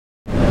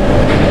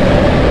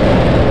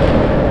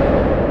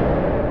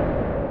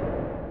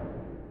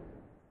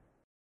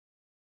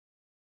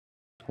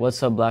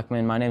What's up,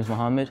 Blackman? My name's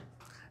Mohammed.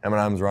 And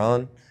my name's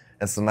Rylan.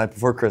 It's the night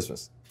before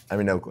Christmas.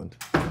 I'm in Oakland.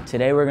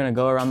 Today we're going to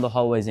go around the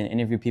hallways and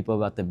interview people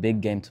about the big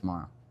game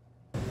tomorrow.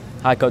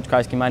 Hi, Coach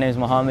Kreisky. My name's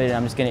Mohammed, and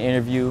I'm just going to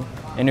interview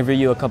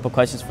you a couple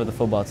questions for the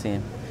football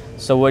team.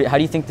 So how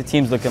do you think the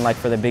team's looking like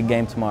for the big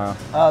game tomorrow?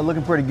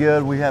 Looking pretty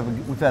good. We've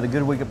had a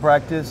good week of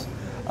practice.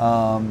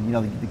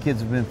 The kids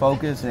have been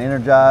focused and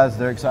energized.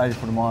 They're excited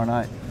for tomorrow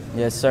night.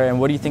 Yes, sir. And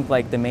what do you think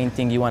the main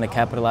thing you want to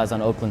capitalize on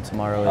Oakland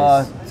tomorrow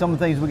is? Some of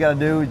the things we got to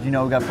do is, we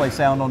got to play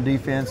sound on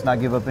defense, not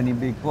give up any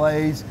big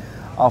plays.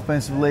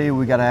 Offensively,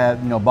 we got to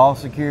have, ball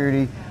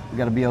security. We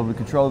got to be able to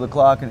control the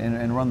clock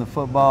and run the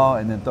football,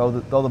 and then throw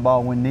the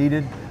ball when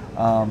needed.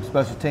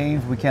 Special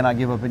teams, we cannot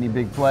give up any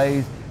big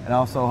plays, and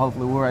also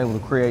hopefully we're able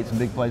to create some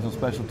big plays on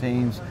special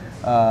teams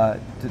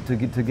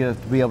to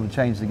be able to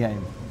change the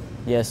game.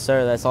 Yes,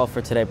 sir. That's all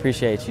for today.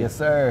 Appreciate you. Yes,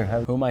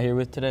 sir. Who am I here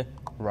with today?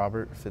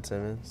 Robert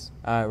Fitzsimmons.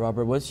 All right,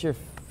 Robert. What's your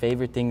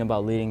favorite thing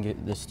about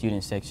leading the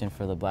student section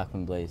for the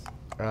Blackman Blaze?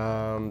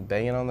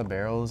 Banging on the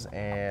barrels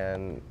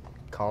and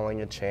calling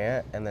a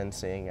chant, and then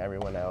seeing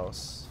everyone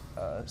else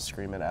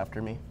scream it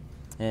after me.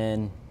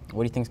 And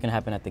what do you think is going to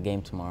happen at the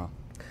game tomorrow?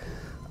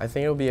 I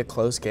think it'll be a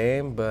close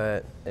game,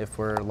 but if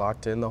we're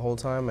locked in the whole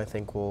time, I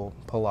think we'll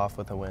pull off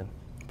with a win.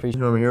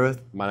 Appreciate who I'm here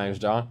with. My name's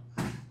John.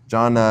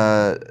 John,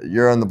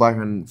 you're on the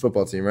Blackman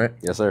football team, right?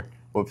 Yes, sir.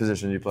 What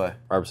position do you play?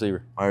 Wide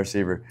receiver. Wide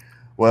receiver.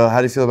 Well, how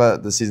do you feel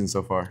about the season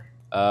so far?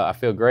 I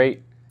feel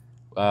great.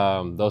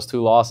 Those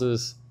 2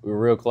 losses, we were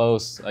real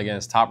close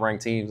against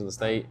top-ranked teams in the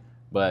state,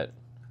 but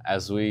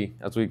as we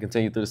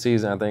continue through the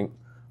season, I think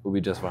we'll be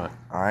just fine.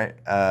 All right.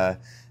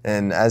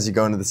 And as you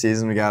go into the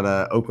season, we got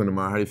Oakland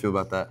tomorrow. How do you feel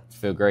about that? I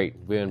feel great.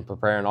 We've been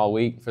preparing all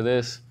week for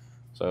this,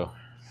 so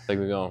I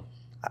think we're going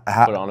to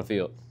put it on the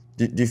field.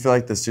 Do you feel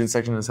like the student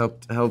section has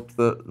helped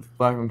the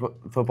Blackman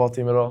football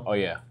team at all? Oh,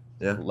 yeah.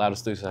 Yeah?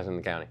 Loudest student section in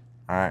the county.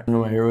 All right.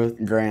 Who am I here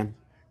with? Gran.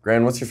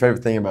 Gran, what's your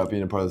favorite thing about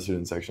being a part of the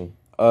student section?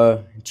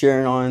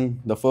 Cheering on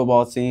the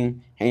football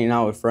team, hanging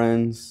out with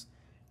friends,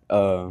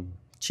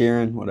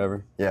 cheering,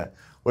 whatever. Yeah.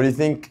 What do you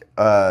think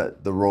the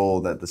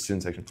role that the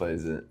student section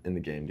plays in the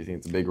game? Do you think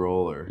it's a big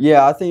role, or?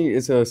 Yeah, I think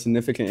it's a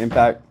significant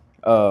impact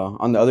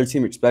on the other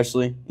team,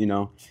 especially.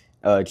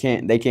 They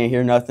can't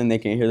hear nothing. They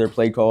can't hear their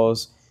play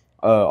calls.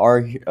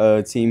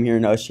 Our team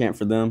hearing us chant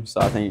for them, so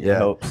I think it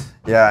helps.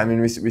 Yeah, I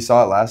mean, we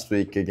saw it last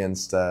week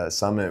against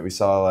Summit. We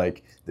saw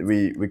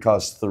we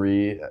caused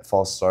 3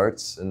 false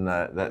starts, and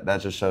that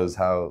just shows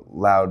how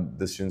loud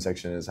the student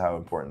section is, how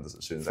important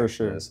the student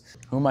section is.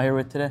 Who am I here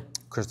with today?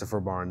 Christopher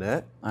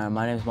Barnett. All right,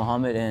 my name is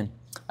Mohammed, and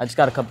I just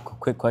got a couple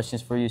quick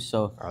questions for you.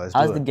 So,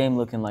 how's the game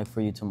looking like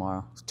for you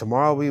tomorrow?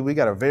 Tomorrow, we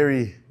got a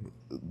very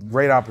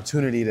great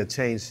opportunity to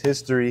change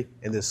history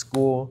in this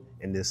school,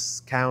 in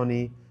this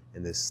county,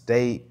 in this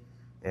state,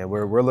 and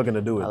we're looking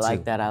to do it. I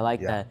like that. I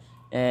like that.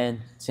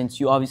 And since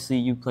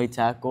you play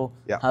tackle,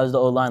 how's the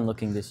O-line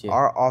looking this year?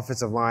 Our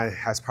offensive line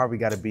has probably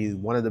got to be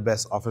one of the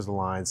best offensive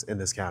lines in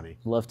this county.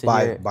 Love to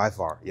hear it. By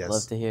far, yes.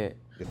 Love to hear it.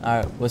 All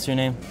right, what's your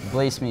name?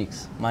 Blaze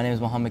Meeks. My name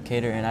is Mohammed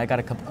Kader, and I got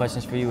a couple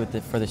questions for you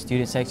for the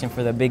student section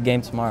for the big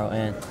game tomorrow.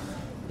 And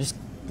just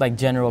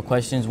general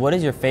questions. What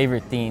is your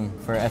favorite theme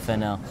for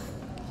FNL?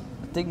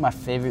 I think my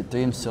favorite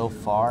theme so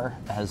far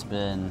has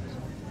been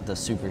the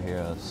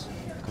superheroes.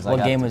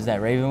 What game was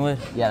that, Ravenwood?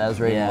 Yeah, that was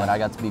Ravenwood. I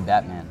got to be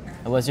Batman.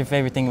 What's your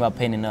favorite thing about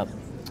painting up?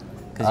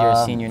 Because you're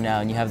a senior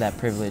now and you have that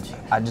privilege.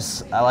 I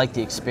like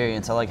the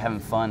experience. I like having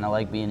fun. I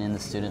like being in the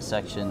student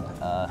section,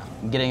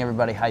 getting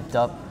everybody hyped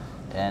up,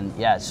 and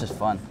yeah, it's just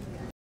fun.